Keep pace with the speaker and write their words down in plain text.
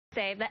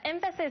Say the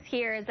emphasis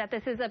here is that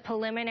this is a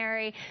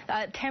preliminary,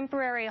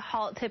 temporary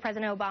halt to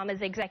President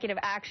Obama's executive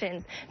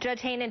actions. Judge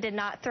Hainan did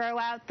not throw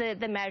out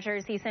the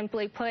measures. He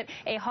simply put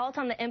a halt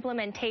on the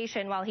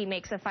implementation while he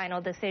makes a final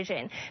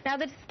decision. Now,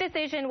 this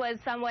decision was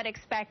somewhat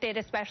expected,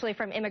 especially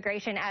from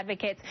immigration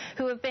advocates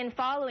who have been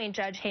following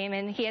Judge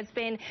Hainan. He has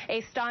been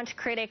a staunch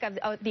critic of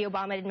the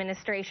Obama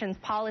administration's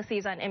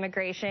policies on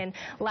immigration.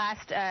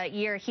 Last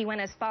year, he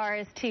went as far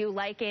as to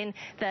liken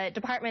the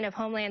Department of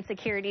Homeland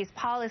Security's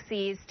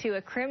policies to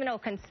a criminal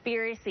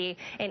conspiracy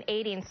in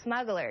aiding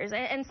smugglers.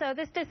 And so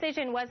this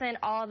decision wasn't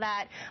all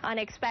that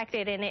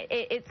unexpected, and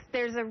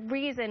there's a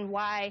reason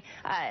why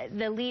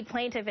the lead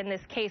plaintiff in this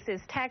case is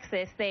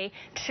Texas. They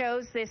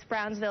chose this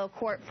Brownsville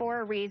court for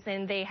a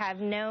reason. They have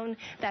known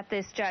that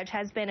this judge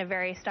has been a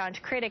very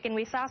staunch critic, and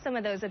we saw some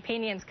of those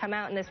opinions come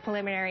out in this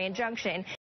preliminary injunction.